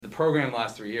program the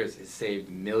last 3 years has saved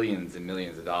millions and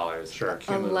millions of dollars. Sure.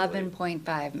 Cumulatively.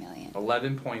 11.5 million.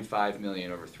 11.5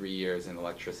 million over 3 years in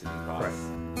electricity costs.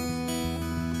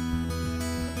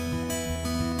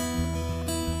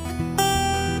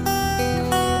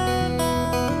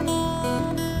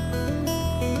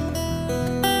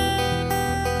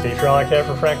 Steve Sherlock here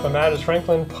for Franklin Matters,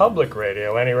 Franklin Public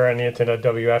Radio, anywhere on the internet,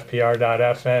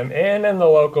 WFPR.FM, and in the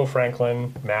local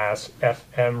Franklin, Mass.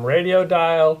 FM radio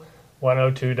dial,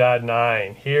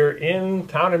 102.9. Here in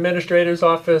Town Administrator's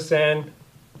office, and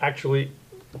actually,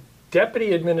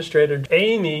 Deputy Administrator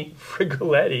Amy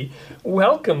Frigoletti.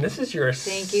 Welcome. This is your...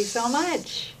 Thank you so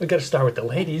much. We got to start with the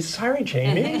ladies. Sorry,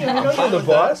 Jamie. I know you're the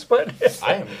boss, but...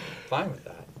 I am fine with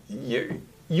that.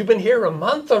 You've been here a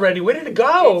month already. Where did it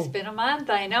go? It's been a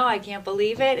month. I know. I can't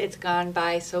believe it. It's gone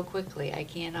by so quickly. I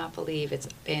cannot believe it's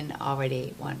been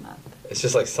already 1 month. It's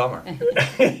just like summer.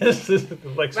 It's just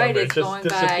like summer. Right, It it's just going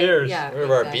disappears. by. Yeah,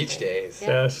 Remember our exactly. beach days. Yeah.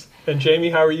 Yes. And Jamie,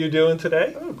 how are you doing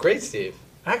today? Oh, great, Steve.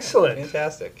 Excellent.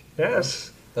 Fantastic.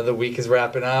 Yes. Another week is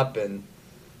wrapping up, and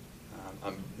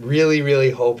I'm really,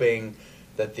 really hoping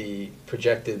that the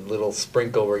projected little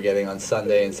sprinkle we're getting on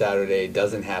Sunday and Saturday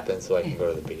doesn't happen so I can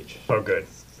go to the beach. Oh, good.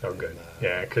 Oh, good.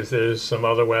 Yeah, because there's some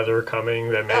other weather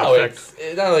coming that may No, affect...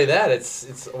 it's not only that.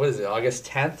 It's what is it? August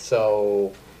 10th.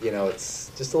 So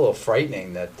it's just a little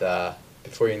frightening that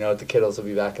before you know it, the kiddos will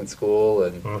be back in school,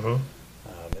 and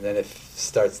then it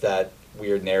starts that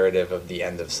weird narrative of the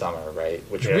end of summer, right?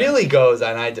 Which really goes,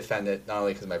 and I defend it not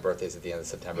only because my birthday's at the end of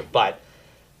September, but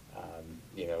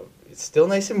it's still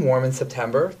nice and warm in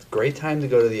September. It's a great time to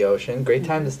go to the ocean. Great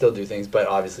time to still do things, but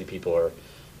obviously people are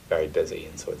very busy,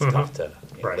 and so it's tough to.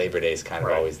 Right. Labor Day is kind of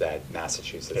Right. always that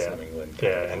Massachusetts, New England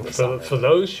kind of end of For summer.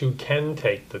 those who can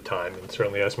take the time, and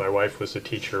certainly as my wife was a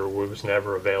teacher, was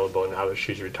never available, and now that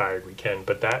she's retired, we can.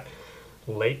 But that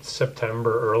late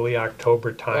September, early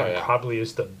October time probably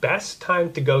is the best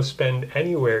time to go spend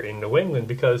anywhere in New England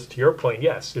because, to your point,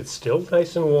 yes, it's still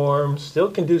nice and warm, still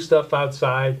can do stuff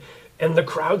outside, and the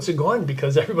crowds are gone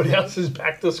because everybody else is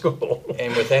back to school.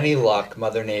 And with any luck,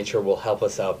 Mother Nature will help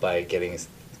us out by getting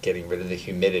rid of the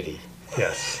humidity.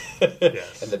 Yes.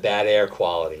 Yes. And the bad air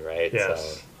quality, right?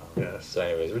 Yes. So, Yes. So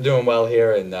anyways, we're doing well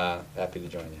here, and happy to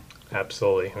join you.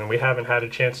 Absolutely. And we haven't had a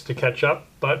chance to catch up,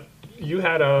 but you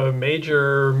had a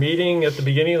major meeting at the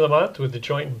beginning of the month with the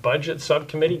Joint Budget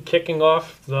Subcommittee kicking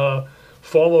off the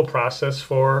formal process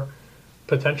for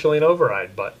potentially an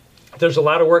override. But there's a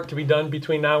lot of work to be done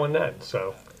between now and then.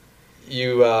 So,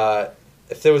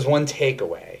 if there was one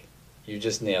takeaway, you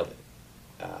just nailed it.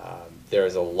 There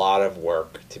is a lot of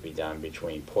work to be done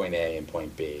between point A and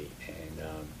point B, and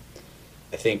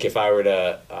I think if I were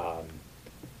to,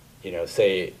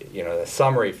 say, the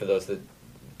summary for those that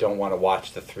don't want to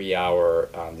watch the 3-hour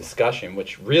discussion,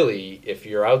 which really, if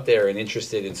you're out there and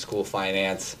interested in school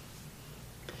finance,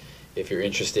 if you're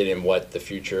interested in what the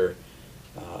future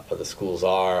of the schools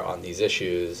are on these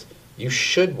issues, you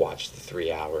should watch the 3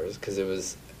 hours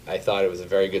because I thought it was a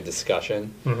very good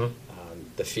discussion.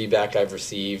 The feedback I've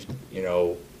received, in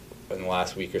the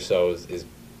last week or so has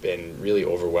been really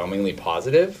overwhelmingly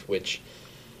positive, which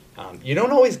you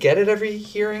don't always get at every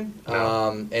hearing.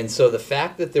 No. And so the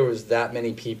fact that there was that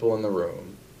many people in the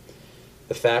room,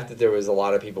 the fact that there was a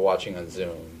lot of people watching on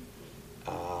Zoom,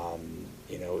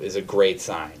 is a great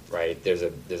sign, right? There's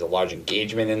a large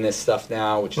engagement in this stuff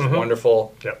now, which is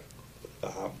wonderful. yep.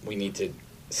 We need to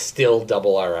still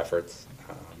double our efforts,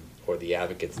 or the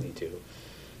advocates need to.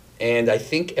 And I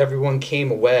think everyone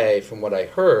came away, from what I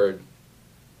heard,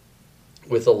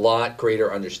 with a lot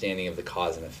greater understanding of the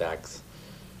cause and effects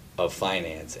of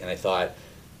finance. And I thought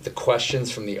the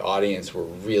questions from the audience were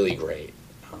really great.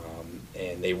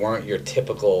 And they weren't your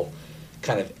typical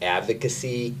kind of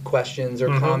advocacy questions or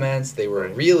comments. They were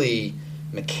really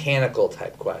mechanical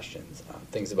type questions.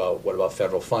 Things about what about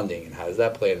federal funding and how does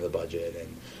that play into the budget,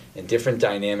 and different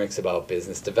dynamics about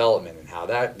business development and how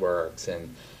that works.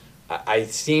 And I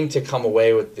seem to come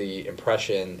away with the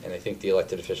impression, and I think the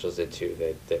elected officials did too,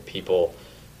 that people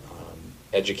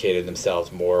educated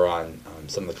themselves more on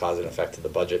some of the cause and effect of the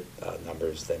budget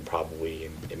numbers than probably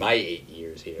in my 8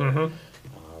 years here.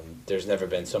 There's never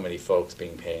been so many folks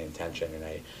being paying attention. And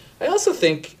I also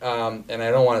think, and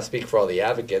I don't want to speak for all the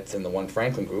advocates in the One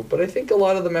Franklin group, but I think a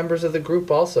lot of the members of the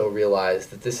group also realize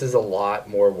that this is a lot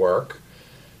more work.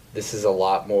 This is a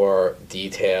lot more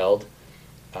detailed.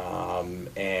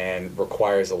 And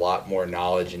requires a lot more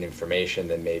knowledge and information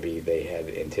than maybe they had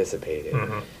anticipated.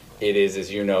 It is,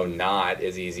 as you know, not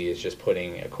as easy as just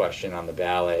putting a question on the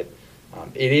ballot.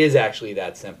 It is actually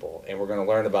that simple, and we're going to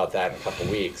learn about that in a couple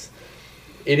weeks.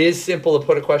 It is simple to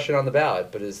put a question on the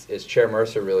ballot, but as Chair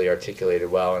Mercer really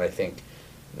articulated well, and I think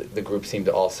the group seemed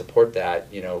to all support that.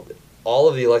 You know, all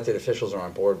of the elected officials are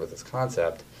on board with this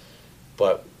concept,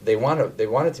 but they want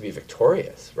it to be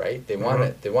victorious, right? They want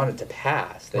it to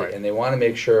pass, and they want to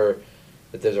make sure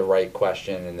that there's a right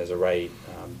question and there's a right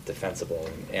defensible.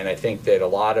 And I think that a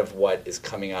lot of what is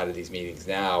coming out of these meetings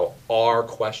now are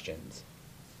questions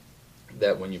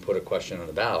that when you put a question on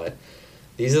the ballot,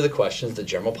 these are the questions the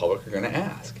general public are going to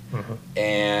ask.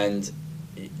 And,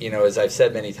 you know, as I've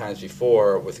said many times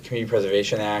before, with the Community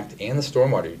Preservation Act and the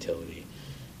Stormwater Utility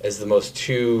as the most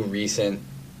two recent,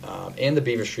 and the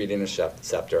Beaver Street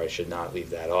Interceptor, I should not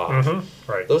leave that off.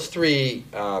 Right. Those three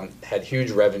had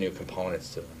huge revenue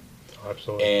components to them.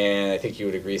 Absolutely. And I think you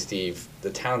would agree, Steve,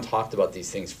 the town talked about these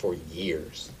things for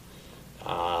years,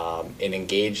 and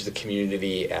engaged the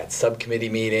community at subcommittee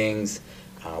meetings.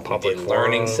 We did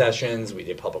learning sessions, we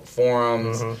did public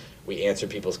forums, we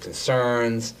answered people's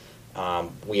concerns.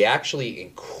 We actually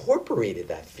incorporated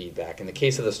that feedback in the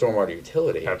case of the Stormwater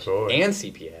Utility Absolutely. and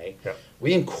CPA. Yep.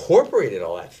 We incorporated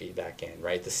all that feedback in,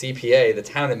 right? The CPA, the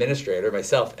town administrator,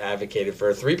 myself, advocated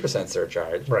for a 3%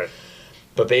 surcharge. Right.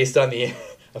 But based on the,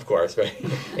 of course, right?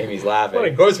 Amy's laughing. Well,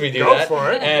 of course we do go that.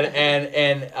 for it.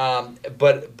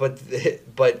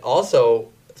 But also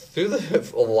through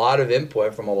a lot of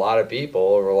input from a lot of people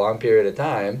over a long period of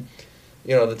time,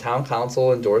 you know, the town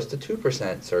council endorsed a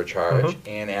 2% surcharge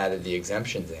and added the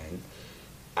exemptions in.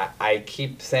 I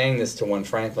keep saying this to One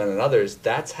Franklin and others.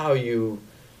 That's how you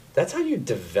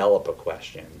develop a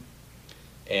question.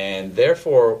 And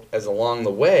therefore, as along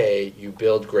the way, you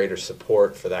build greater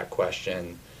support for that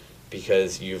question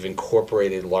because you've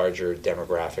incorporated larger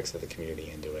demographics of the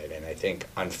community into it. And I think,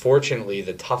 unfortunately,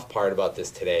 the tough part about this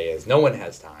today is no one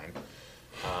has time.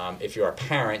 If you're a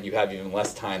parent, you have even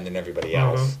less time than everybody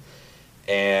else.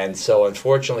 And so,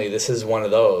 unfortunately, this is one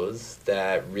of those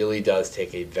that really does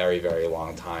take a very, very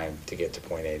long time to get to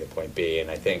point A to point B.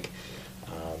 And I think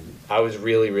I was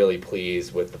really, really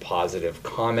pleased with the positive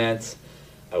comments.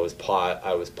 I was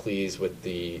pleased with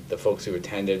the folks who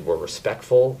attended were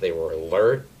respectful, they were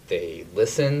alert, they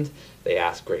listened, they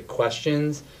asked great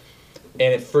questions.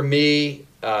 And for me,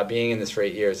 being in this for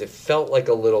 8 years, it felt like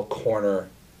a little corner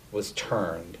was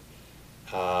turned.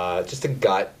 Just a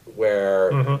gut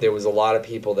where there was a lot of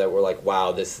people that were like,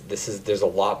 wow, there's a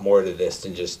lot more to this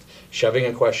than just shoving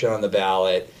a question on the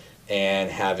ballot and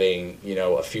having, you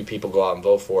know, a few people go out and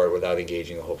vote for it without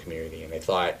engaging the whole community. And I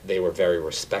thought they were very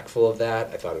respectful of that.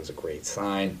 I thought it was a great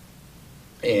sign.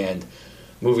 And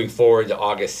moving forward to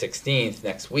August 16th,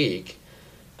 next week,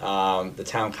 the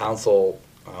town council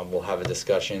will have a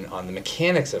discussion on the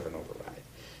mechanics of an override,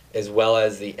 as well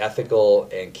as the ethical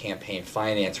and campaign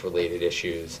finance related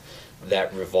issues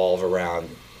that revolve around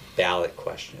ballot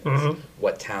questions.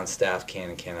 What town staff can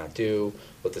and cannot do,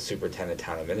 what the superintendent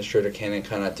town administrator can and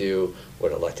cannot do,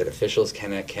 what elected officials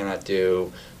can and cannot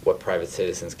do, what private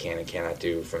citizens can and cannot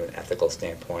do from an ethical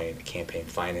standpoint, a campaign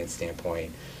finance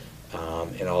standpoint,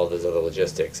 and all of those other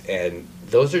logistics. And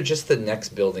those are just the next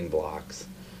building blocks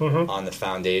on the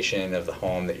foundation of the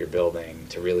home that you're building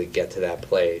to really get to that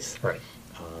place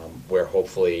where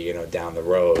hopefully, you know, down the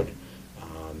road,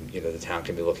 you know, the town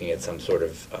can be looking at some sort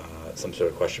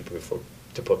of question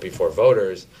to put before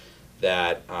voters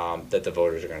that that the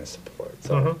voters are going to support.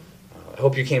 So I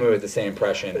hope you came away with the same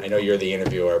impression. I know you're the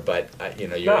interviewer, but you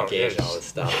know, you're engaged in all this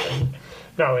stuff.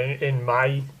 No, in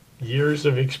my years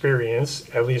of experience,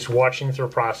 at least watching through a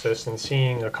process and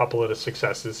seeing a couple of the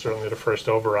successes, certainly the first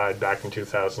override back in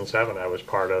 2007 I was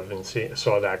part of and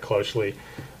saw that closely.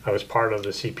 I was part of the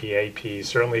CPA piece,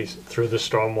 certainly through the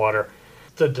stormwater.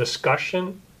 The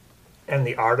discussion and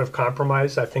the art of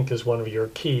compromise, I think, is one of your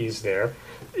keys there.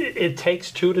 It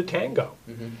takes two to tango.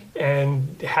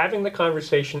 And having the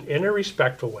conversation in a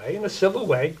respectful way, in a civil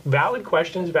way, valid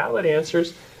questions, valid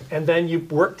answers, and then you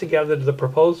work together to the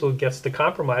proposal gets the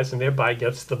compromise and thereby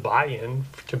gets the buy-in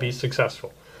to be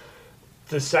successful.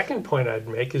 The second point I'd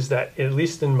make is that, at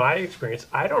least in my experience,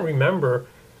 I don't remember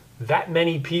that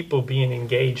many people being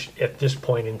engaged at this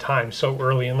point in time so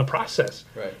early in the process.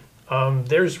 Right.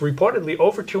 There's reportedly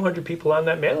over 200 people on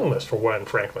that mailing list for One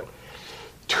Franklin.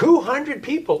 200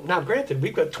 people. Now, granted,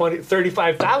 we've got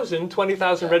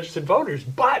 20,000 registered voters,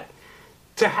 but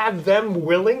to have them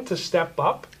willing to step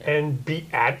up and be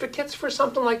advocates for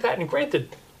something like that, and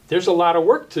granted, there's a lot of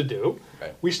work to do.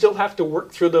 Right. We still have to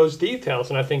work through those details,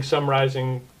 and I think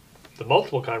summarizing the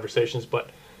multiple conversations, but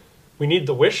we need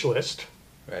the wish list.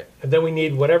 Right. And then we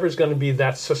need whatever's going to be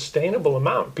that sustainable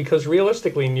amount. Because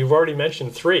realistically, and you've already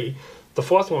mentioned three, the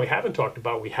fourth one we haven't talked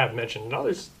about, we have mentioned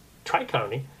another,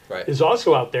 Tri-County is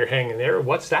also out there hanging there.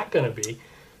 What's that going to be?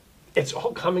 It's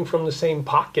all coming from the same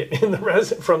pocket in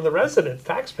from the resident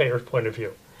taxpayer's point of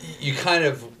view. You kind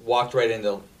of walked right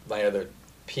into my other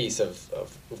piece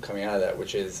of coming out of that,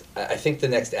 which is I think the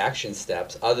next action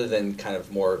steps, other than kind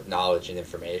of more knowledge and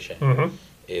information,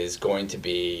 is going to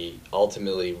be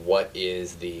ultimately what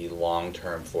is the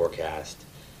long-term forecast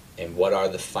and what are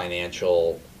the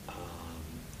financial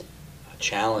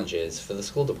challenges for the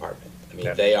school department. I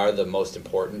mean, they are the most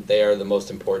important. They are the most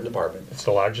important department. It's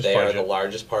the largest They budget. are the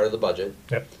largest part of the budget.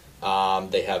 Yep.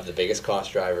 They have the biggest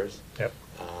cost drivers. Yep.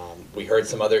 We heard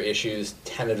some other issues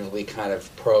tentatively kind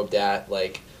of probed at,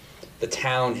 like the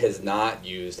town has not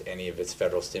used any of its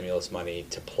federal stimulus money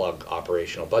to plug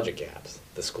operational budget gaps.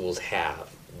 The schools have.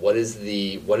 What is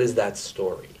that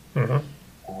story?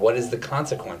 What is the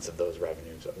consequence of those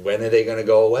revenues? When are they going to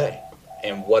go away?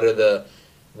 And what are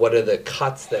the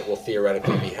cuts that will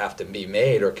theoretically have to be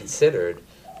made or considered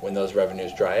when those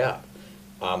revenues dry up?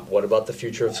 What about the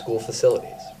future of school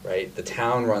facilities, right? The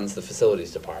town runs the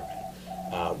facilities department.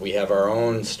 We have our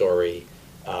own story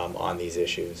on these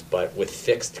issues, but with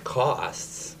fixed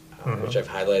costs, which I've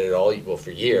highlighted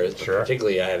for years, but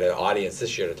particularly I had an audience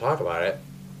this year to talk about it.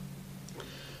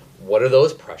 What are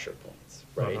those pressure points,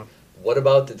 right? What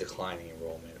about the declining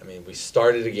enrollment? I mean, we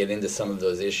started to get into some of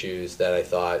those issues that I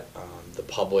thought the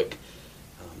public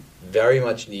very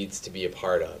much needs to be a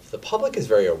part of. The public is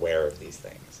very aware of these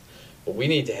things. What we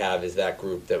need to have is that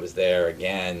group that was there,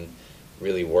 again,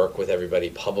 really work with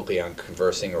everybody publicly on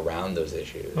conversing around those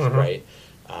issues, right?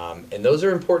 And those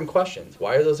are important questions.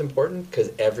 Why are those important?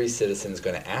 Because every citizen is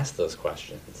going to ask those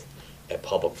questions at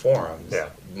public forums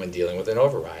when dealing with an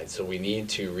override. So we need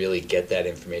to really get that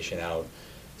information out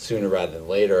sooner rather than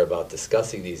later about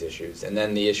discussing these issues. And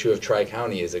then the issue of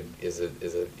Tri-County is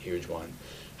a huge one.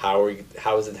 How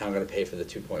is the town going to pay for the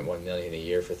 $2.1 million a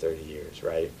year for 30 years,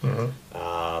 right?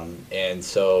 And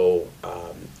so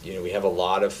we have a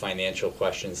lot of financial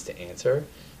questions to answer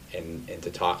and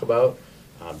to talk about.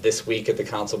 This week at the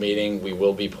council meeting, we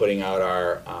will be putting out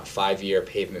our 5-year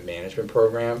pavement management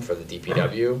program for the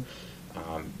DPW.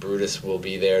 Brutus will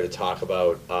be there to talk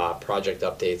about project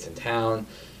updates in town,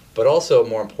 but also,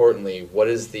 more importantly, what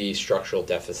is the structural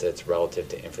deficits relative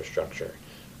to infrastructure,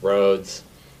 roads,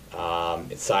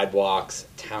 sidewalks,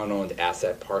 town-owned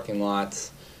asset parking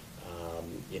lots.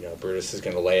 Brutus is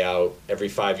going to lay out every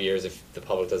 5 years, if the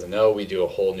public doesn't know, we do a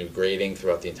whole new grading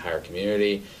throughout the entire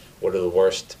community. What are the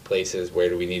worst places? Where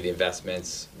do we need the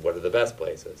investments? What are the best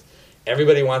places?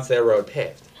 Everybody wants their road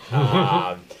paved.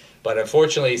 But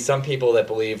unfortunately, some people that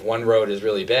believe one road is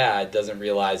really bad doesn't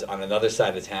realize on another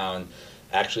side of town,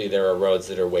 actually there are roads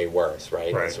that are way worse,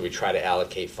 right? And so we try to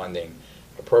allocate funding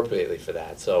appropriately for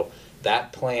that. So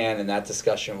that plan and that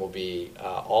discussion will be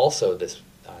also this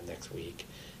next week.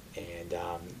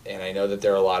 And I know that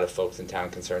there are a lot of folks in town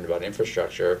concerned about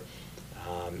infrastructure.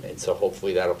 And so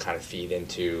hopefully that'll kind of feed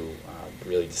into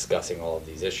really discussing all of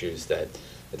these issues that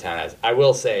the town has. I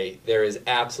will say there is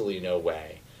absolutely no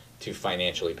way to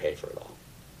financially pay for it all.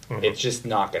 It's just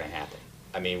not going to happen.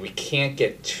 I mean, we can't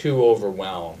get too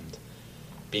overwhelmed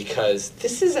because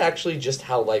this is actually just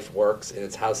how life works and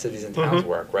it's how cities and towns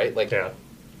work, right? Like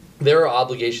there are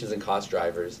obligations and cost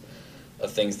drivers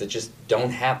of things that just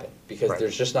don't happen because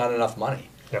there's just not enough money.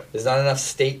 There's not enough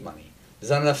state money.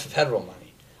 There's not enough federal money.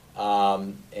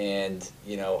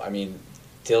 I mean,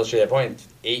 to illustrate that point,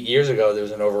 8 years ago there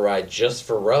was an override just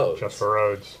for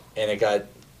roads. And it got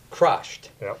crushed.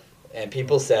 And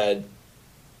people said,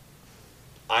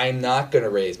 I'm not going to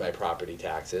raise my property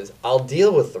taxes. I'll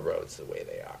deal with the roads the way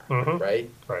they are, right?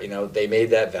 They made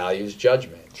that values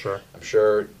judgment. I'm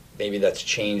sure maybe that's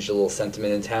changed a little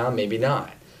sentiment in town, maybe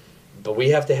not. But we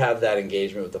have to have that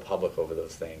engagement with the public over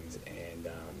those things.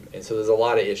 And so there's a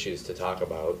lot of issues to talk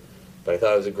about. But I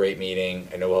thought it was a great meeting.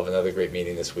 I know we'll have another great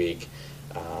meeting this week.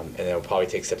 And then we'll probably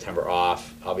take September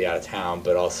off. I'll be out of town,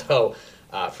 but also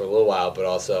for a little while. But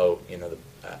also,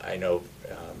 I know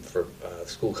for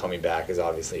school coming back is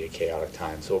obviously a chaotic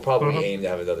time. So we'll probably aim to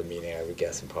have another meeting, I would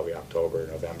guess, in probably October or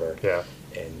November.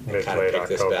 And kind of pick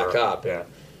this back up.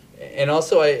 And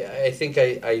also, I think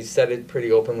I said it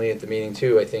pretty openly at the meeting,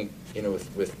 too. I think,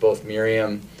 with both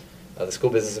Miriam, the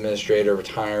school business administrator,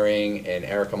 retiring, and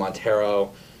Erica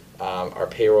Montero, our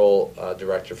payroll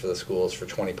director for the schools for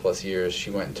 20-plus years,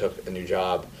 she went and took a new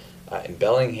job in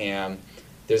Bellingham.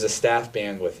 There's a staff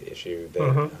bandwidth issue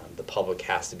that the public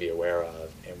has to be aware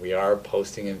of. And we are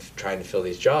posting and trying to fill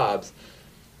these jobs.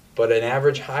 But an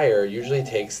average hire usually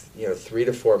takes 3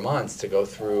 to 4 months to go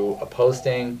through a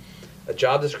posting, a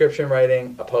job description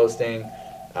writing, a posting,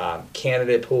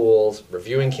 candidate pools,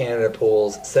 reviewing candidate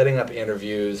pools, setting up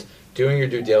interviews, doing your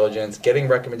due diligence, getting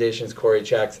recommendations, query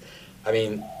checks. I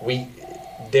mean,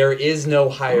 there is no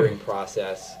hiring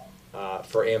process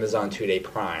for Amazon 2-Day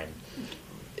Prime.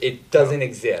 it doesn't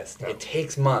exist. It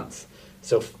takes months.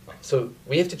 So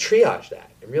we have to triage that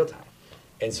in real time.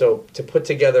 And so to put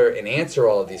together and answer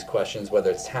all of these questions, whether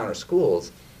it's town or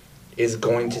schools, is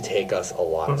going to take us a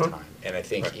lot of time. And I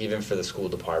think even for the school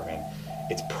department,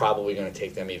 it's probably going to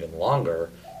take them even longer,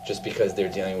 just because they're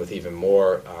dealing with even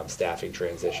more staffing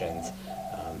transitions.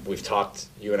 We've talked,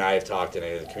 you and I have talked, and I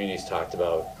know the community's talked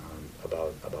about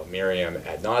Miriam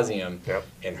ad nauseum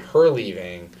and her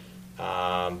leaving,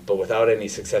 but without any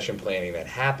succession planning that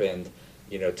happened,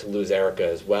 to lose Erica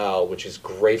as well, which is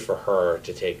great for her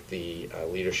to take the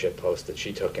leadership post that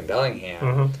she took in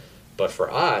Bellingham. But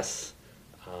for us,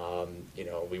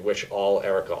 we wish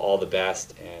Erica all the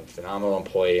best, and phenomenal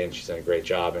employee, and she's done a great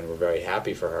job, and we're very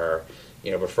happy for her.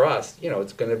 But for us,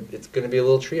 it's gonna be a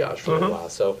little triage for a little while.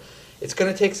 So it's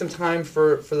gonna take some time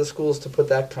for the schools to put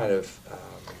that kind of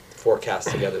forecast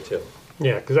together too.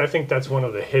 Yeah, because I think that's one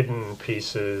of the hidden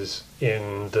pieces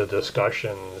in the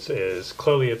discussions is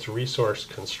clearly it's resource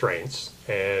constraints,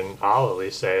 and I'll at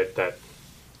least say it that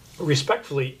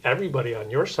respectfully, everybody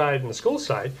on your side and the school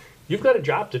side, you've got a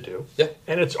job to do,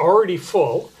 and it's already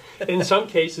full. In some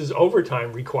cases,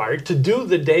 overtime required to do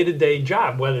the day-to-day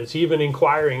job, whether it's even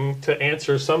inquiring to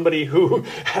answer somebody who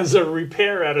has a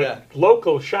repair at a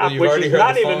local shop, well, you've already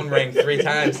heard the phone ring 3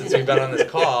 times since we've been on this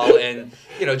call, and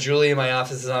Julie in my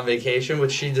office is on vacation,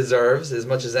 which she deserves as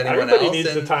much as anyone else. Everybody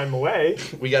needs the time away.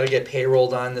 We got to get payroll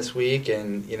done this week,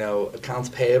 and accounts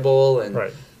payable,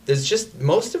 and there's just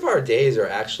most of our days are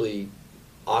actually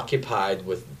occupied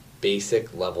with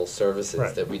basic level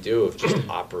services that we do of just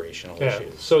operational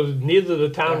issues. So neither the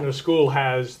town nor school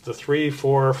has the 3,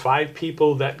 4, 5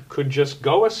 people that could just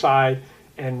go aside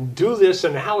and do this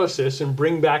analysis and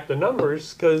bring back the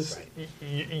numbers, because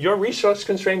you're resource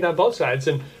constrained on both sides.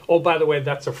 And oh, by the way,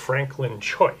 that's a Franklin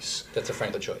choice. That's a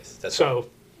Franklin choice. That's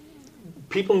so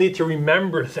people need to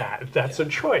remember that's a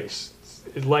choice.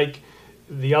 Like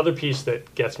the other piece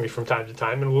that gets me from time to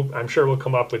time, and I'm sure we'll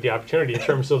come up with the opportunity in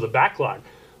terms of the backlog.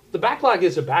 The backlog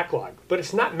is a backlog, but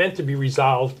it's not meant to be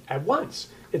resolved at once.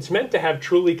 It's meant to have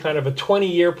truly kind of a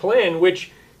 20-year plan, which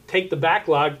take the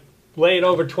backlog, lay it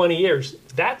over 20 years.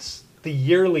 That's the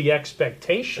yearly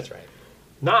expectation. That's right.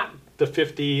 Not the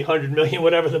 50, 100 million,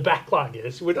 whatever the backlog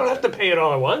is. We don't have to pay it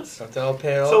all at once. Don't have to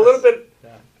pay it all. So a little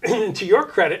bit, to your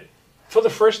credit, for the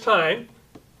first time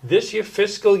this year,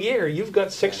 fiscal year, you've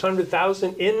got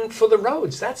 600,000 in for the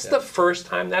roads. That's the first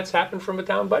time that's happened from a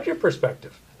town budget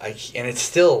perspective. And it's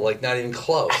still not even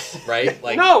close, right?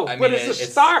 No, but it's a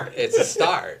start. It's a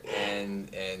start, and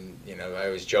I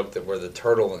always joke that we're the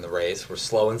turtle in the race. We're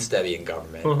slow and steady in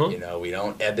government. We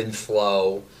don't ebb and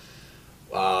flow,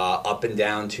 up and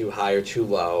down, too high or too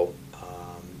low,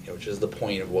 which is the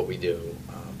point of what we do.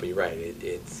 But you're right.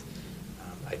 It's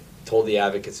I told the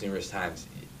advocates numerous times.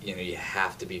 You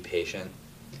have to be patient.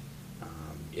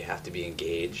 You have to be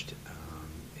engaged,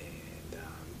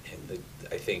 and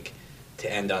I think.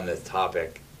 To end on this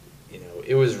topic,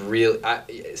 it was real.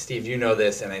 Steve, you know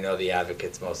this, and I know the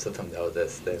advocates, most of them know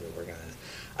this. They work on this.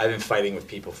 I've been fighting with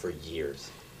people for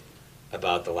years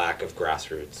about the lack of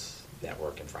grassroots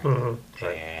network in Franklin,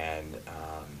 and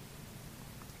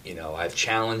I've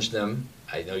challenged them.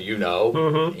 I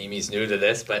know Amy's new to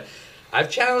this, but I've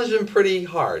challenged them pretty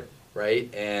hard,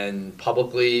 right? And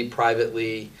publicly,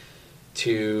 privately,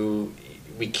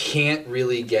 we can't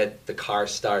really get the car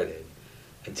started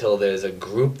until there's a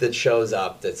group that shows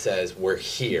up that says, we're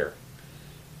here.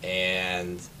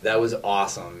 And that was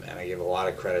awesome, and I give a lot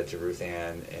of credit to Ruth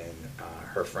Ann and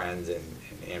her friends and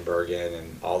Ann Bergen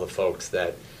and all the folks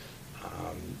that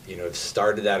have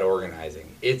started that organizing.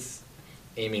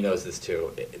 Amy knows this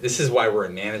too. This is why we're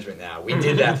in management now. We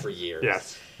did that for years.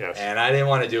 Yes. And I didn't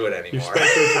want to do it anymore. You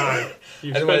spent your time.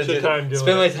 You spent your time doing it.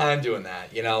 Spent my time doing that,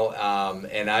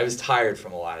 and I was tired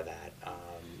from a lot of that.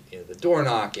 The door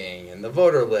knocking and the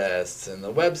voter lists and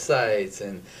the websites,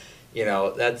 and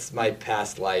that's my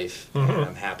past life, and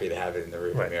I'm happy to have it in the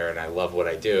rearview mirror, and I love what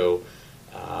I do.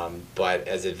 But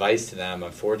as advice to them,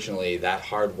 unfortunately, that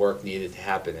hard work needed to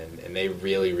happen, and they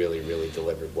really, really, really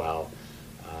delivered well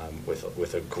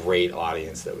with a great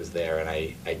audience that was there. And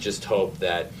I just hope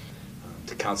that,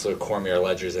 to Councilor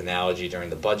Cormier-Ledger's analogy during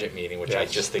the budget meeting, which I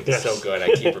just think is so good,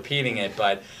 I keep repeating it,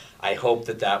 but I hope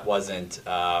that wasn't.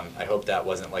 I hope that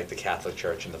wasn't like the Catholic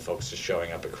Church and the folks just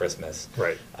showing up at Christmas.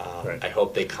 Right. I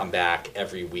hope they come back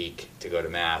every week to go to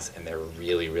Mass, and they're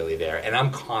really, really there. And I'm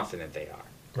confident they are.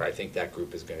 Right. I think that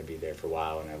group is going to be there for a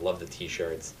while, and I love the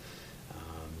T-shirts.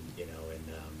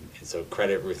 And so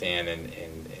credit Ruth Ann and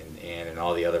Ann and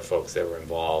all the other folks that were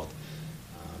involved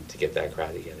to get that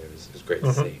crowd together. It was great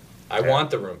to see. I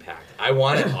want the room packed. I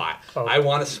want it hot. Oh. I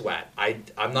want to sweat.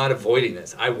 I'm not avoiding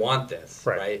this. I want this,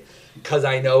 Right. right? Because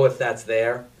I know if that's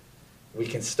there, we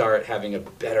can start having a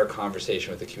better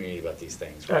conversation with the community about these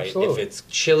things, right? Absolutely. If it's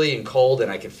chilly and cold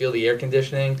and I can feel the air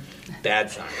conditioning, bad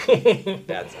sign.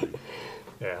 Bad sign.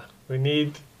 Yeah, we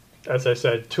need, as I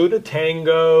said, two to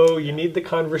tango. You need the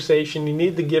conversation. You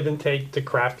need the give and take to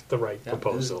craft the right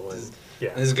proposal. And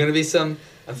yeah, There's going to be some,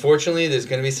 unfortunately, there's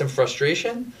going to be some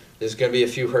frustration. There's going to be a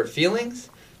few hurt feelings.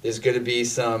 There's going to be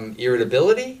some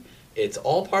irritability. It's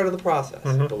all part of the process.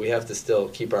 Mhm. But we have to still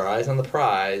keep our eyes on the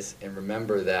prize and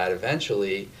remember that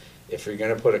eventually, if you're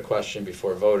going to put a question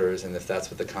before voters, and if that's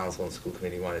what the council and school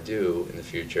committee want to do in the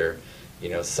future, you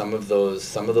know, some of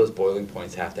those boiling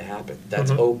points have to happen.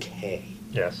 That's Mhm. okay.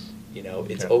 yes, You know,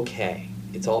 it's Yeah. okay.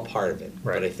 It's all part of it.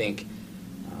 Right. But I think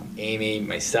Amy,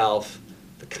 myself,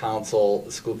 the council,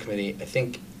 the school committee, I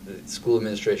think the school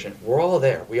administration, we're all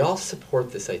there. We all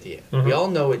support this idea. Mhm. We all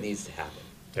know it needs to happen.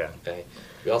 yeah, Okay?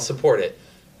 We all support it.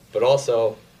 But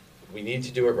also, we need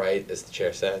to do it right, as the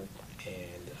chair said,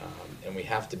 and we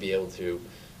have to be able to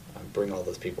bring all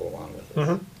those people along with us.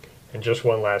 Mhm. And just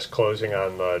one last closing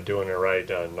on doing it right.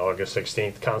 On August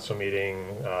 16th council meeting,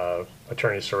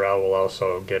 Attorney Sorrell will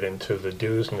also get into the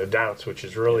do's and the don'ts, which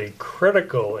is really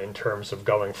critical in terms of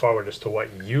going forward as to what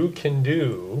you can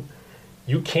do.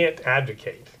 You can't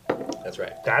advocate. That's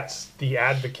right. That's the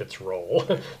advocate's role.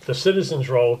 The citizen's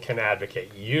role can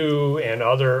advocate. You and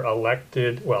other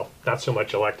elected, well, not so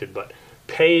much elected, but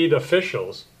paid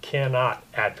officials cannot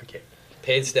advocate.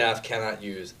 Paid staff cannot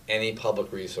use any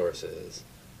public resources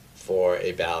for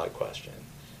a ballot question.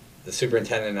 The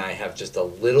superintendent and I have just a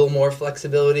little more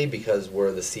flexibility because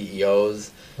we're the CEOs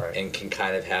Right. and can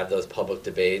kind of have those public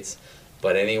debates.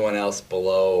 But anyone else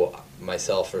below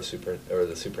myself or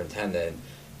the superintendent,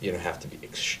 you know, have to be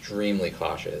extremely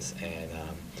cautious. And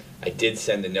I did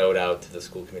send a note out to the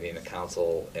school committee and the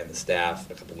council and the staff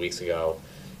a couple of weeks ago.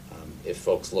 If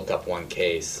folks look up one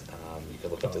case, you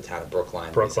can look up the town of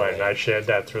Brookline. Brookline, recently. I shared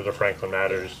that through the Franklin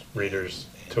Matters readers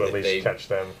to at They- least catch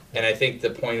them. And I think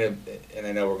the point of, and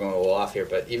I know we're going a little off here,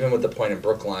 but even with the point in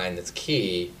Brookline, that's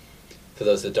key for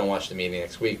those that don't watch the meeting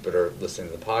next week but are listening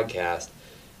to the podcast.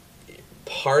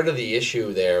 Part of the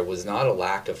issue there was not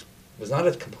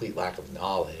a complete lack of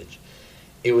knowledge.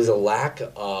 It was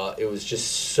it was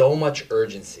just so much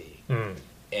urgency. Mm.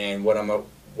 And what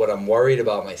I'm worried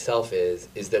about myself is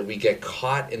that we get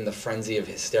caught in the frenzy of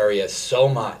hysteria so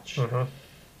much Mhm.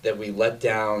 that we let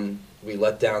down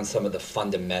some of the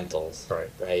fundamentals. Right.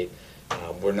 Right.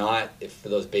 We're not, if for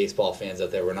those baseball fans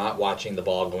out there, we're not watching the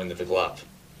ball go into the glove.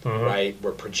 Mhm. Right.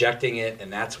 We're projecting it,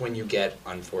 and that's when you get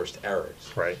unforced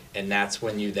errors. Right. And that's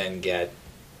when you then get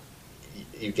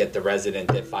the resident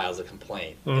that files a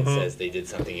complaint and Mhm. says they did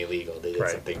something illegal, they did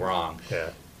Right. something wrong. Yeah.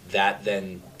 That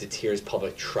then deters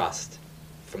public trust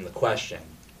from the question.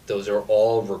 Those are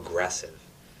all regressive.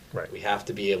 Right. We have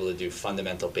to be able to do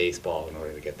fundamental baseball in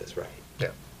order to get this right. Yeah.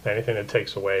 Anything that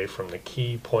takes away from the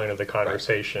key point of the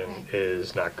conversation Right.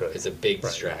 is not good. It's a big Right.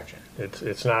 distraction.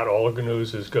 It's not all good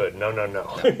news is good. No, no, no.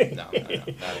 No, not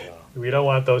at all. We don't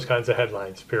want those kinds of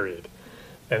headlines, period.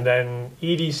 And then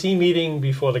EDC meeting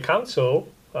before the council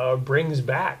brings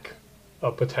back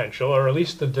a potential, or at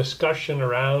least the discussion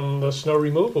around the snow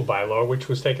removal bylaw, which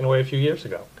was taken away a few years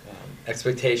ago.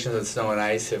 Expectations of snow and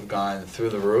ice have gone through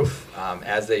the roof,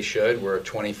 as they should. We're a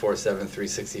 24/7,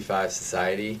 365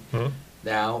 society Mhm.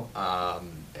 now.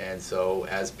 And so,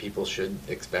 as people should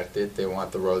expect it, they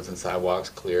want the roads and sidewalks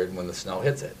cleared when the snow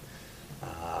hits it.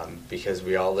 Because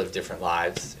we all live different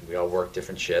lives, we all work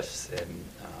different shifts, and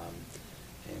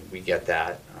we get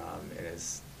that. And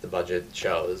as the budget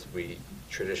shows, we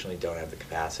traditionally don't have the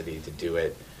capacity to do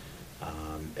it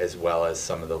as well as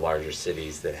some of the larger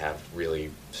cities that have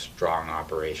really strong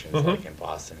operations, Mhm. like in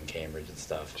Boston and Cambridge and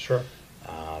stuff. Sure.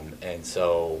 And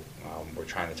so we're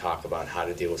trying to talk about how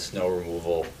to deal with snow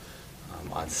removal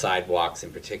on sidewalks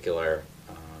in particular.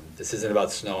 This isn't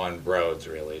about snow on roads,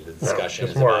 really. The discussion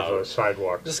it's is more about of a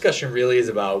sidewalk. discussion really is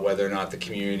about whether or not the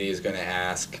community is going to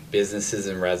ask businesses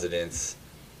and residents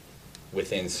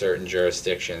within certain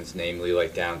jurisdictions, namely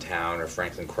like downtown or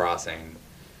Franklin Crossing,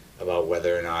 about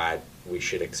whether or not we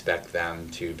should expect them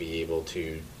to be able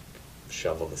to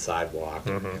shovel the sidewalk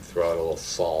Mhm. and throw out a little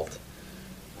salt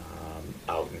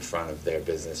out in front of their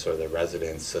business or their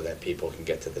residence so that people can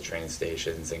get to the train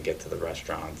stations and get to the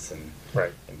restaurants and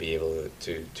Right. be able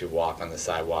to walk on the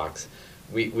sidewalks.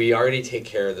 We already take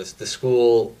care of this. The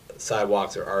school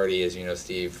sidewalks are already, as you know,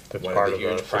 Steve, That's one part of the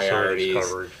of huge the facilities priorities.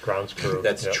 coverage, grounds crew.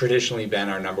 That's Yep. traditionally been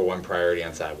our number one priority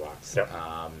on sidewalks. Yep.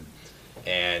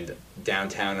 And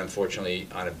downtown, unfortunately,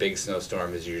 on a big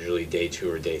snowstorm is usually day 2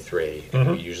 or day 3. Mm-hmm.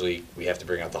 And we have to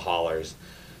bring out the haulers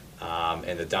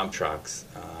and the dump trucks.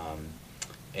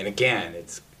 And again,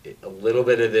 a little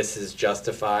bit of this is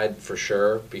justified for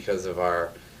sure because of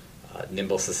our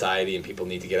nimble society, and people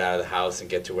need to get out of the house and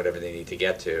get to whatever they need to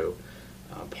get to.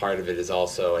 Part of it is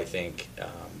also, I think,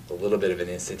 a little bit of an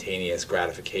instantaneous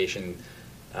gratification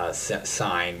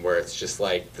sign where it's just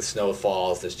like the snow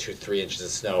falls, there's 2-3 inches of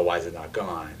snow, why is it not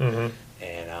gone? Mm-hmm.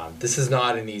 And this is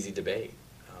not an easy debate,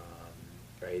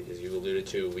 right? As you alluded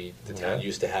to, the town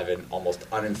used to have an almost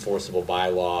unenforceable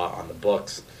bylaw on the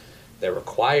books that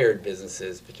required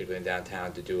businesses, particularly in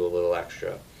downtown, to do a little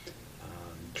extra.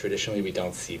 Traditionally, we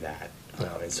don't see that.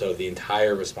 And so the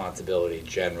entire responsibility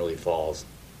generally falls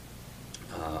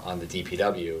on the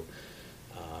DPW.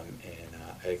 And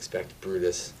I expect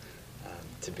Brutus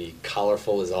to be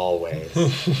colorful as always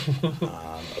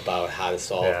about how to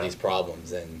solve these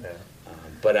problems. And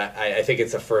but I think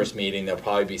it's a first meeting. There'll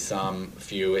probably be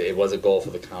few. It was a goal for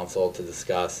the council to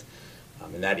discuss.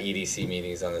 And that EDC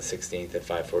meeting is on the 16th at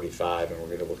 5:45, and we're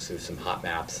going to look through some hot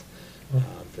maps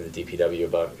for the DPW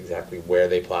about exactly where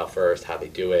they plow first, how they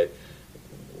do it,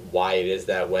 why it is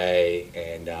that way,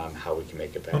 and how we can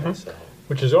make it better. Mm-hmm. So.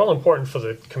 Which is all important for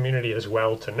the community as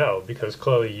well to know, because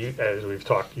clearly, as we've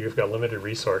talked, you've got limited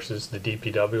resources. The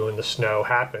DPW, when the snow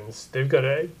happens, they've got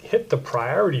to hit the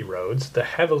priority roads, the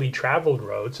heavily traveled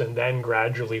roads, and then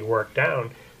gradually work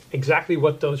down exactly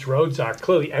what those roads are.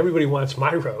 Clearly, everybody wants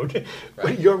my road,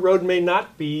 but your road may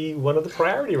not be one of the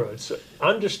priority roads. So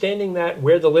understanding that,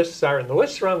 where the lists are, and the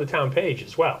lists are on the town page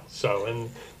as well. So, and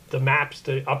the maps,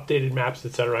 the updated maps,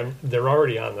 et cetera, they're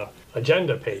already on the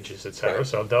agenda pages, et cetera. Right.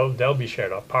 So they'll be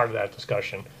shared up, part of that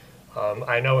discussion.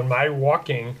 I know in my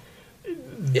walking,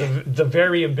 the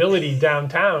variability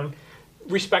downtown,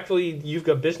 respectfully, you've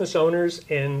got business owners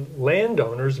and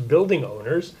landowners, building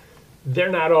owners.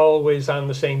 They're not always on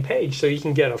the same page. So you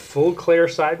can get a full clear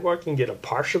sidewalk, you can get a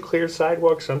partial clear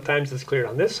sidewalk. Sometimes it's cleared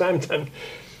on this side.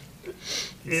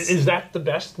 Is that the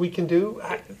best we can do?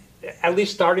 At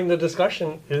least starting the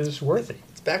discussion is worthy.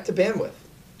 It's back to bandwidth.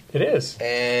 It is.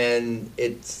 And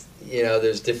it's,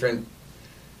 there's different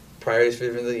priorities for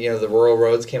different, the rural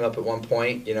roads came up at one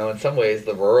point. In some ways,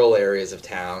 the rural areas of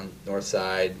town, North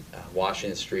Side,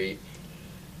 Washington Street,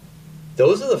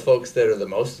 those are the folks that are the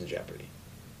most in jeopardy.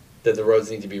 That the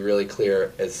roads need to be really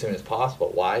clear as soon as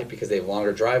possible. Why? Because they have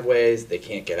longer driveways, they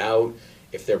can't get out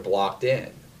if they're blocked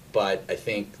in. But I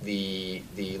think the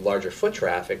larger foot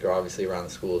traffic are obviously around the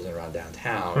schools and around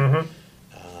downtown. Mm-hmm.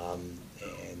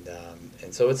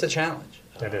 And so it's a challenge.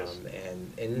 It is.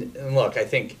 And look, I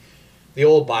think the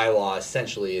old bylaw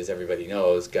essentially, as everybody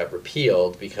knows, got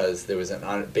repealed because there was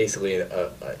basically an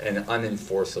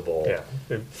unenforceable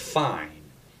fine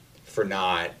for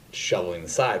not shoveling the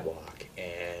sidewalk.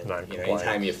 And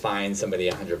anytime you fine somebody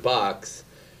 $100,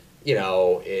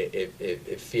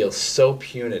 it feels so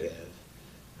punitive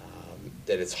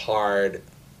that it's hard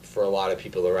for a lot of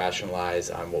people to rationalize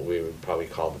on what we would probably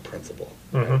call the principle.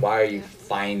 Mm-hmm. Right? Why are you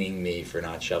fining me for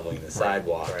not shoveling the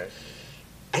sidewalk? Right.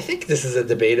 I think this is a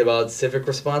debate about civic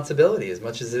responsibility as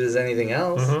much as it is anything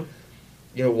else.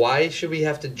 Mm-hmm. Why should we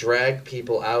have to drag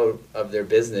people out of their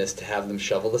business to have them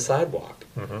shovel the sidewalk?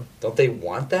 Mm-hmm. Don't they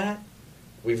want that?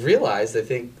 We've realized, I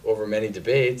think, over many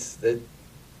debates that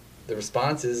the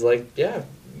response is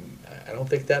I don't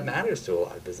think that matters to a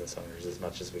lot of business owners as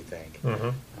much as we think. Mm-hmm.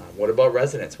 What about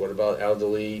residents? What about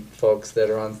elderly folks that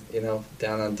are on,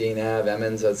 down on Dean Ave,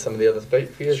 Emmons, and some of the other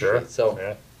streets? Sure.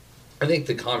 So I think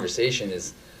the conversation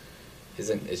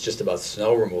isn't just about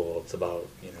snow removal. It's about,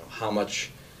 how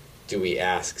much do we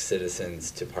ask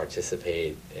citizens to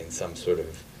participate in some sort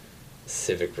of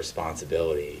civic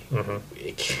responsibility. Mm-hmm.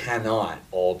 It cannot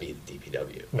all be the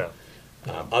DPW. No.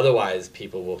 Otherwise,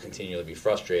 people will continually be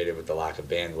frustrated with the lack of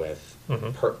bandwidth.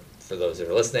 Mm-hmm. For those that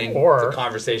are listening, or the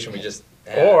conversation we just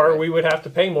had, or we would have to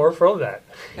pay more for that.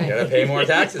 You gotta pay more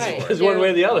taxes for it. It's one way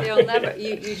or the other. You'll never,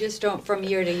 you just don't, from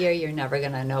year to year, you're never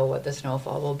going to know what the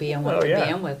snowfall will be and what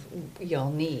bandwidth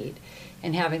you'll need.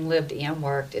 And having lived and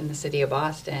worked in the city of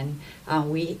Boston,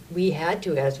 we had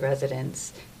to, as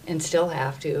residents, and still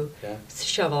have to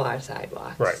shovel our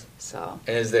sidewalks. Right. So.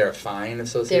 And is there a fine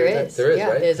associated with that? There is,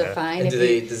 right? There's a fine. And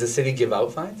does the city give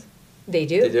out fines? They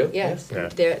do. They do? Yes. Yeah.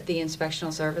 The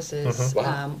inspectional services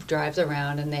Wow. drives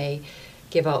around and they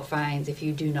give out fines if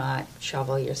you do not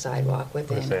shovel your sidewalk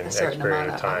within a certain X period amount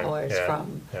of of time. hours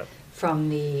from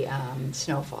the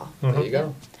snowfall. Mm-hmm. There you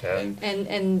go. Yeah.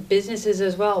 And businesses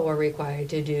as well were required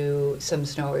to do some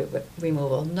snow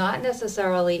removal, not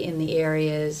necessarily in the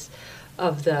areas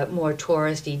of the more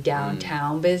touristy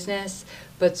downtown business,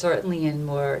 but certainly in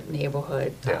more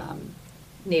neighborhoods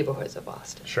of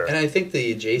Boston. Sure. And I think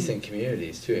the adjacent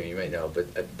communities too, you might know, but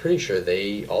I'm pretty sure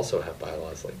they also have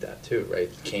bylaws like that too, right?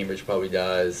 Cambridge probably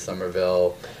does,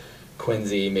 Somerville,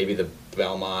 Quincy, maybe the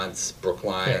Belmonts,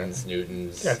 Brooklines,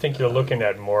 Newtons. Yeah, I think you're looking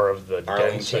at more of the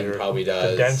Arlington probably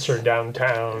does. The denser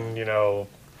downtown,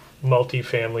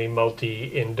 multifamily,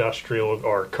 multi-industrial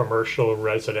or commercial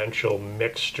residential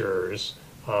mixtures.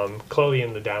 Clearly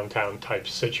in the downtown type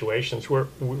situations,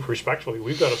 respectfully,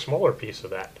 we've got a smaller piece of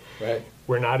that. Right.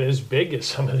 We're not as big as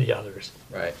some of the others.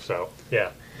 Right. So, yeah.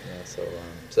 So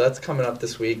that's coming up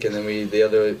this week, and then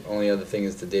the only other thing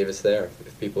is the Davis There.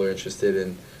 If people are interested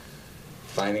in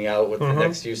finding out what the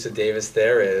next use of Davis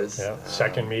There is. Yeah.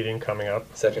 Second meeting coming up,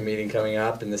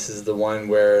 and this is the one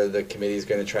where the committee is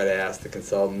going to try to ask the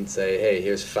consultant, say, hey,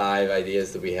 here's 5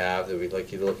 ideas that we have that we'd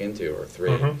like you to look into, or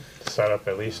 3. Set up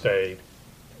at least a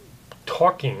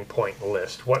talking point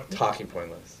list. Talking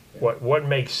point list. Yeah. What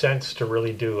makes sense to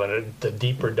really do the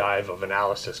deeper dive of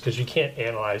analysis? Because you can't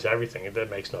analyze everything. That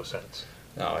makes no sense.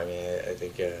 No, I mean, I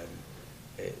think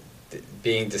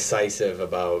being decisive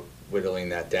about whittling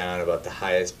that down, about the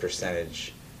highest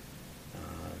percentage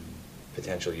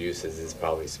potential uses is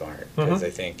probably smart. Because I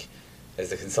think, as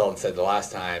the consultant said the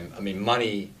last time, I mean,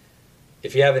 money,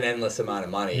 if you have an endless amount of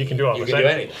money, you can do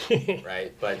anything,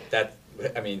 right? But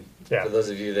for those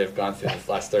of you that have gone through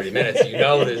the last 30 minutes,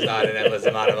 there's not an endless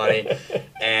amount of money,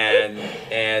 and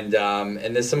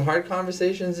there's some hard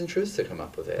conversations and truths to come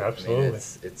up with it. Absolutely. I mean,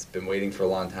 it's been waiting for a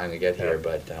long time to get here,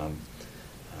 but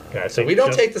so we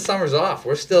don't take the summers off.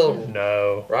 We're still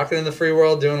rocking in the free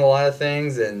world, doing a lot of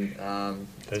things, and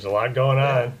there's a lot going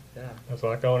on. Yeah. There's a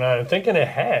lot going on. And thinking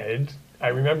ahead, I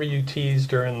remember you teased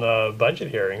during the budget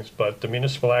hearings, but the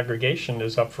municipal aggregation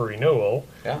is up for renewal,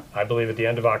 I believe at the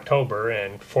end of October,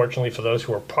 and fortunately for those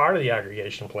who are part of the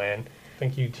aggregation plan, I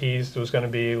think you teased it was going to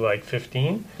be like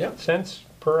 15 cents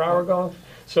per hour going.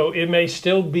 So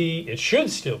it should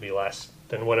still be less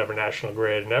than whatever National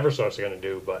Grid and Eversource are going to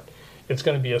do, but it's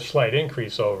going to be a slight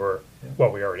increase over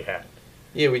what we already had.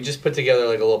 Yeah, we just put together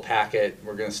like a little packet.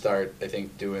 We're going to start, I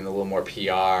think, doing a little more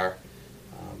PR,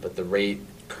 but the rate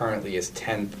currently is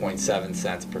 10.7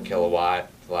 cents per kilowatt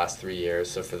for the last 3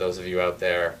 years. So for those of you out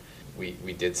there, we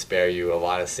did spare you a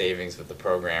lot of savings with the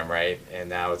program, right? And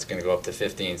now it's going to go up to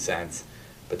 15 cents,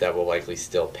 but that will likely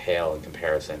still pale in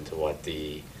comparison to what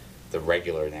the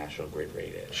regular National Grid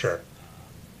rate is. Sure.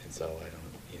 And so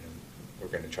we're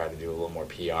going to try to do a little more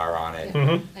PR on it.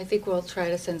 I think we'll try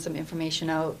to send some information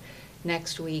out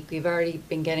next week. We've already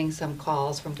been getting some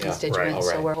calls from constituents,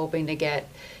 so we're hoping to get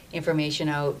information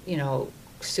out,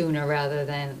 sooner rather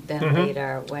than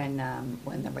later when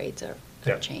the rates are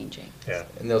changing. Yeah.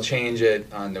 And they'll change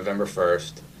it on November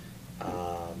 1st.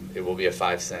 It will be a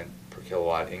 5 cent per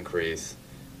kilowatt increase.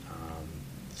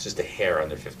 It's just a hair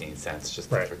under 15 cents,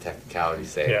 just for technicality's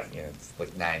sake. Yeah. It's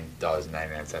like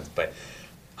 $9.99, but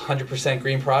 100%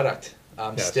 green product.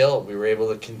 Yes. Still, we were able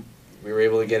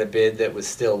to get a bid that was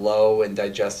still low and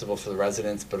digestible for the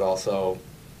residents, but also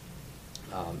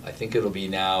I think it'll be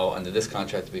now under this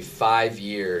contract it'll be 5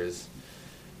 years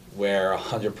where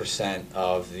 100%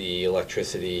 of the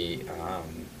electricity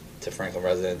to Franklin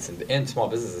residents and small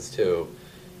businesses too.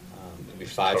 It'll be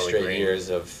 5 totally straight green. years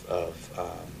of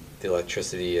the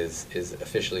electricity is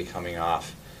officially coming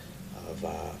off of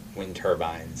wind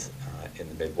turbines in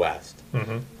the Midwest.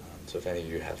 So if any of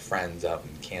you have friends out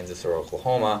in Kansas or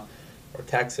Oklahoma or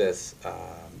Texas, you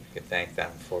can thank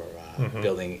them for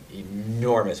building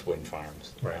enormous wind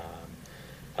farms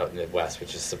out in the Midwest,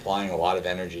 which is supplying a lot of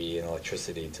energy and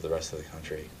electricity to the rest of the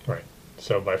country. Right.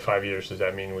 So by 5 years, does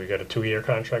that mean we got a 2-year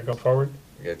contract going forward?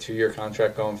 We got a 2-year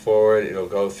contract going forward. It'll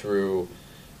go through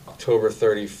October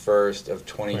 31st of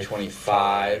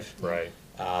 2025. Right.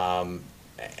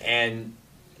 And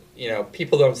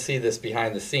people don't see this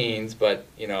behind the scenes, but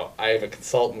I have a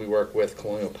consultant we work with,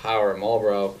 Colonial Power in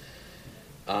Marlboro.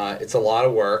 It's a lot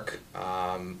of work.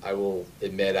 I will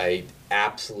admit I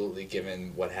absolutely,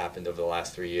 given what happened over the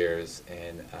last 3 years,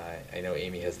 and I know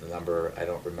Amy has the number, I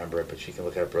don't remember it, but she can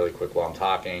look it up really quick while I'm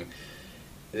talking.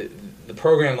 The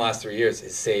program the last 3 years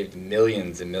has saved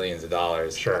millions and millions of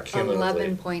dollars. Sure.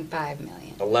 $11.5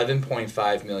 million.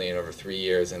 $11.5 million over 3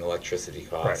 years in electricity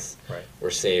costs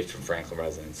were saved from Franklin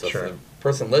residents. So for the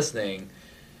person listening,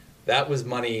 that was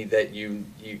money that you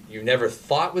never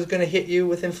thought was going to hit you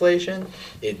with inflation.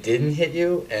 It didn't hit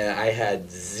you, and I had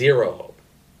zero hope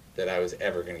that I was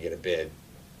ever going to get a bid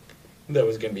that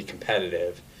was going to be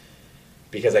competitive.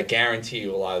 because I guarantee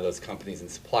you a lot of those companies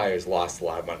and suppliers lost a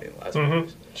lot of money in the last few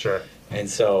years. Sure. And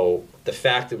so the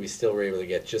fact that we still were able to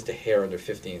get just a hair under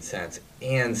 15 cents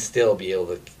and still be able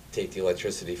to take the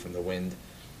electricity from the wind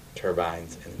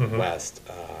turbines in the West,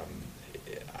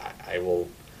 I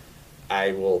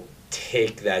will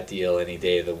take that deal any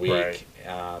day of the week,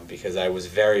 because I was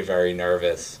very, very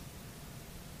nervous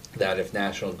that if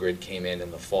National Grid came in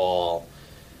the fall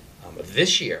of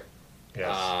this year,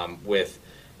 with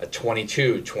a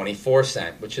 22, 24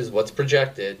 cent, which is what's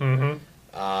projected,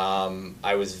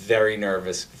 I was very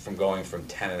nervous from going from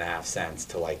 10.5 cents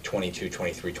to like 22,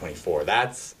 23, 24.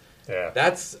 That's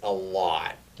a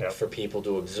lot for people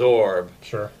to absorb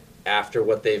after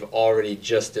what they've already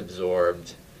just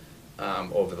absorbed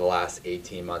over the last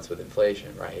 18 months with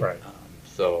inflation, right?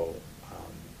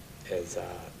 As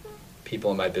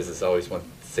people in my business always want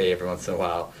to say every once in a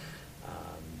while,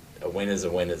 a win is a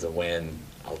win is a win.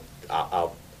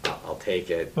 I'll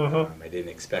take it. I didn't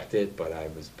expect it, but I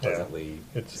was pleasantly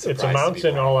surprised. It's a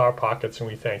mountain in all our pockets, and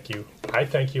we thank you. I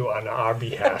thank you on our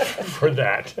behalf for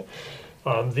that.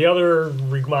 The other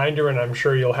reminder, and I'm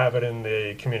sure you'll have it in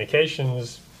the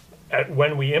communications,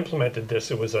 when we implemented this,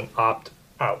 it was an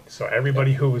opt-out. So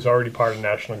everybody who was already part of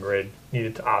National Grid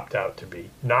needed to opt out to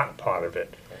be not part of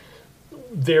it.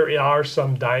 There are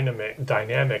some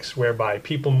dynamics whereby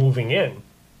people moving in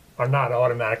are not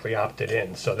automatically opted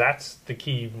in. So that's the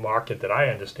key market that I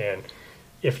understand.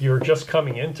 If you're just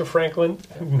coming into Franklin,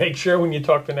 make sure when you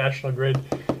talk to National Grid,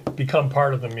 become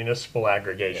part of the municipal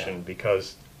aggregation,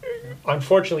 because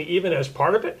unfortunately, even as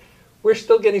part of it, we're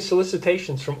still getting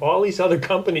solicitations from all these other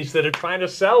companies that are trying to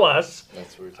sell us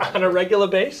on a regular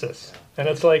basis. And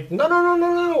it's like,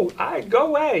 no, go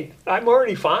away. I'm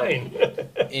already fine.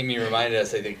 Amy reminded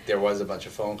us, I think there was a bunch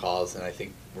of phone calls, and I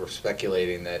think we're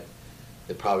speculating that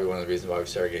probably one of the reasons why we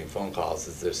started getting phone calls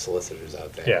is there's solicitors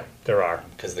out there. Yeah, there are.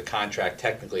 Because the contract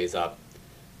technically is up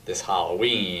this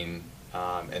Halloween,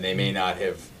 and they may not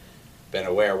have been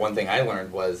aware. One thing I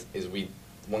learned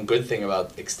one good thing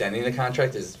about extending the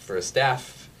contract is for a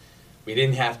staff, we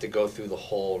didn't have to go through the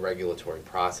whole regulatory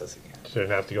process again. So you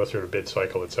didn't have to go through the bid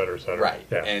cycle, et cetera, et cetera. Right.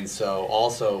 Yeah. And so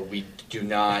also we do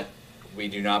not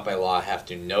by law have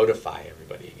to notify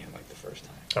everybody again like the first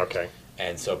time. Okay.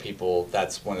 And so people,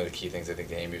 that's one of the key things I think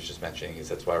that Amy was just mentioning, is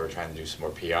that's why we're trying to do some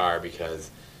more PR, because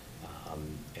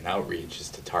in outreach is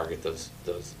to target those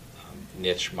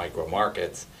niche micro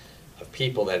markets of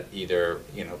people that either,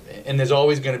 and there's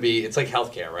always going to be, it's like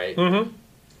healthcare, right?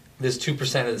 There's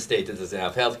 2% of the state that doesn't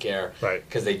have healthcare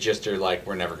because they just are like,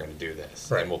 we're never going to do this,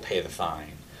 and we'll pay the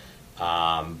fine.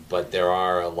 But there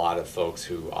are a lot of folks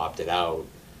who opted out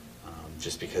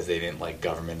just because they didn't like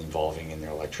government involving in their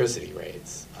electricity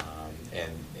rates. And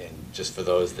just for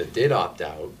those that did opt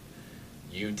out,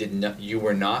 you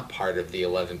were not part of the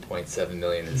 11.7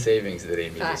 million in savings that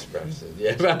Amy just referenced.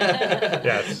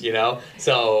 Yes.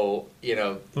 So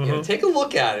take a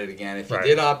look at it again. If you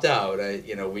did opt out,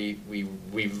 we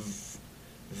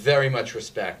very much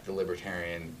respect the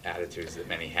libertarian attitudes that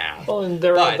many have. Well, and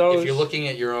if you're looking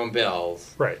at your own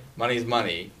bills, money's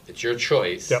money. It's your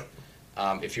choice. Yep.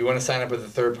 If you want to sign up with a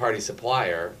third-party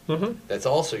supplier, that's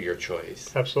also your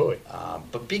choice. Absolutely.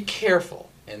 But be careful.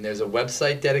 And there's a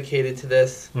website dedicated to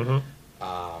this.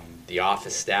 The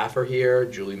office staff are here.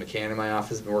 Julie McCann in my office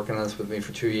has been working on this with me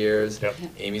for 2 years.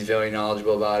 Amy's very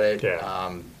knowledgeable about it.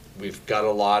 We've got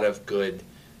a lot of good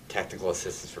technical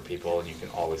assistance for people, and you can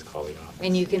always call the office.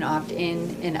 And you can opt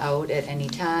in and out at any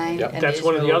time. And that's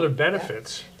one of the other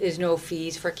benefits. There's no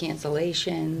fees for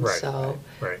cancellation. So,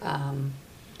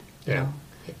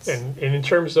 And in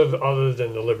terms of other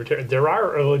than the libertarian, there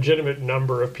are a legitimate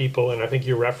number of people, and I think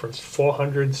you referenced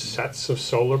 400 sets of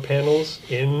solar panels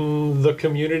in the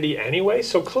community anyway,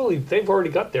 so clearly they've already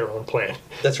got their own plan.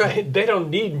 That's right. They don't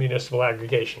need municipal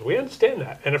aggregation. We understand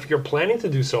that. And if you're planning to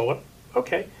do solar,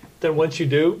 okay, then once you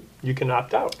do, you can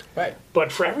opt out. Right.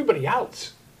 But for everybody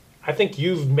else, I think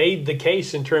you've made the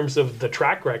case in terms of the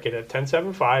track record at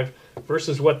 1075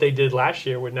 versus what they did last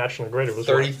year with National Grid. It was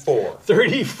 34.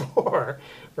 34,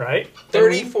 right?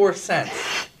 34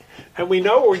 cents. And we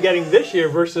know what we're getting this year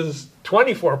versus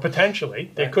 24 potentially.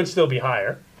 They could still be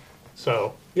higher.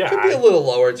 So, yeah. Could be a little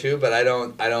lower too, but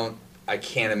I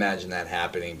can't imagine that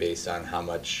happening based on how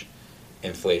much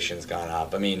inflation's gone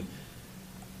up. I mean,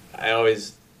 I'll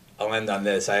end on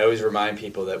this. I always remind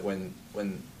people that when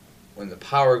the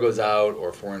power goes out, or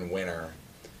if we're in winter,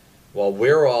 while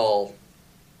we're all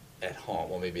at home,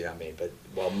 well, maybe not me, but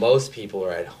while most people are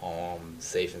at home,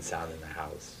 safe and sound in the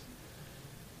house,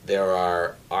 there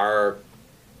are our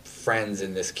friends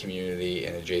in this community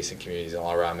and adjacent communities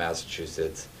all around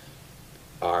Massachusetts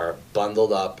are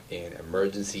bundled up in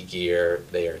emergency gear.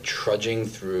 They are trudging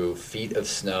through feet of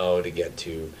snow to get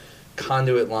to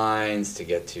conduit lines, to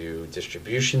get to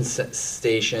distribution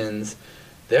stations.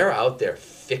 They're out there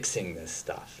fixing this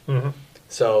stuff. Mm-hmm.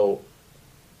 So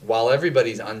while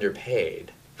everybody's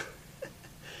underpaid,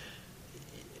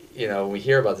 we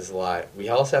hear about this a lot. We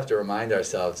also have to remind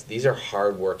ourselves these are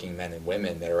hardworking men and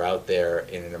women that are out there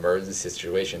in an emergency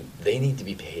situation. They need to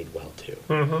be paid well too.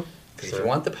 Mm-hmm. Because if you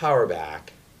want the power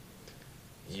back,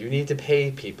 you need to pay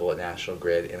people at National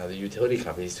Grid and other utility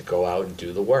companies to go out and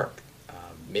do the work.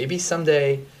 Maybe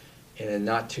someday, in a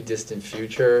not too distant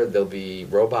future, there'll be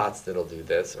robots that'll do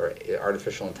this, or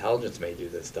artificial intelligence may do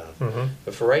this stuff. Mm-hmm.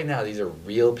 But for right now, these are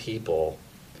real people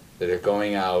that are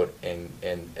going out, and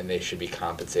they should be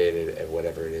compensated at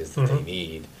whatever it is that they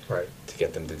need to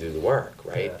get them to do the work,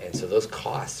 right? Yeah. And so those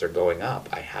costs are going up,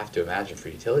 I have to imagine, for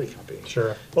utility companies.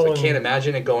 Sure. So I can't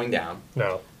imagine it going down.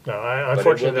 No.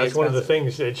 Unfortunately, that's one of the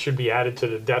things that should be added to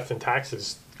the death and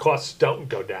taxes. Costs don't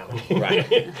go down.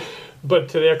 Right. But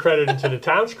to their credit and to the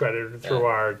town's credit, through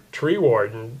our tree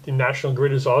warden, the National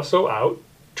Grid is also out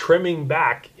trimming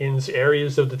back in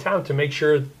areas of the town to make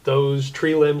sure those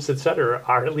tree limbs, et cetera,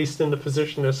 are at least in the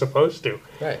position they're supposed to.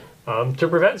 Right. To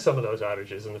prevent some of those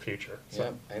outages in the future. So,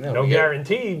 yeah, I know. No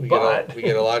guarantee, but we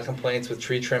get a lot of complaints with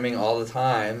tree trimming all the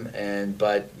time,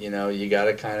 but you got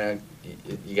to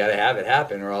you got to have it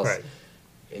happen, or else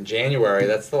in January,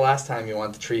 that's the last time you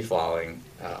want the tree falling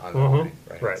on the line,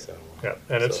 right? Right. So, yeah,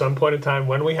 and at some point in time,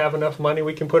 when we have enough money,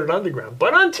 we can put it underground.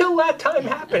 But until that time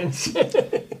happens,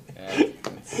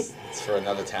 it's for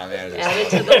another town manager. Add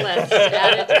it to the list.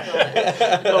 Add it to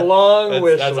the list. A long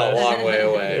wish list. That's a long way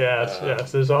away.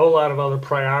 Yes. There's a whole lot of other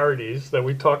priorities that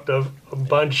we talked of a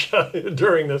bunch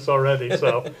during this already.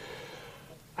 So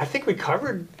I think we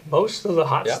covered most of the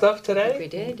hot stuff today. We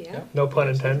did, yeah. No pun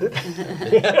intended.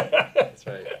 That's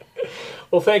right.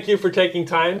 Well, thank you for taking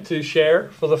time to share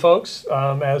for the folks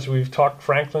as we've talked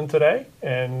Franklin today.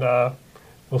 And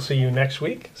we'll see you next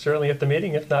week, certainly at the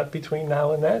meeting, if not between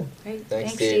now and then. Great.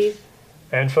 Thanks, Steve.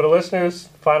 And for the listeners,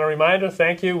 final reminder,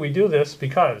 thank you. We do this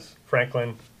because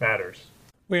Franklin matters.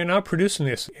 We are now producing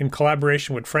this in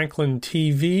collaboration with Franklin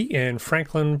TV and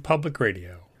Franklin Public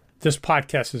Radio. This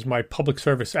podcast is my public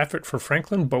service effort for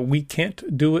Franklin, but we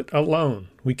can't do it alone.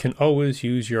 We can always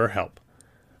use your help.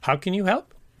 How can you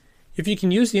help? If you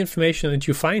can use the information that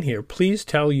you find here, please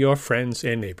tell your friends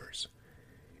and neighbors.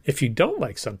 If you don't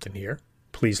like something here,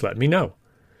 please let me know.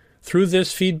 Through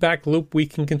this feedback loop, we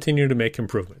can continue to make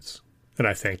improvements. And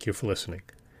I thank you for listening.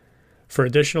 For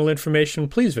additional information,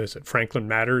 please visit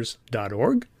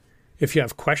franklinmatters.org. If you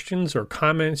have questions or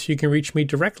comments, you can reach me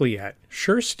directly at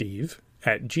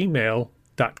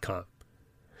suresteve@gmail.com.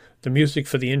 The music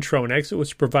for the intro and exit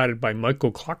was provided by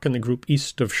Michael Clark and the group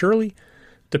East of Shirley.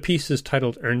 The piece is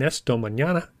titled Ernesto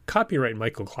Mañana, copyright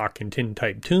Michael Clark and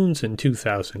Tintype Tunes in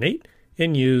 2008,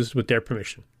 and used with their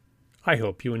permission. I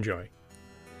hope you enjoy.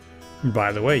 And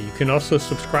by the way, you can also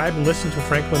subscribe and listen to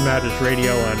Franklin Matters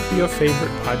Radio on your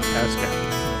favorite podcast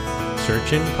app.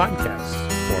 Search in podcasts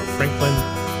for Franklin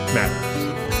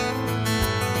Matters.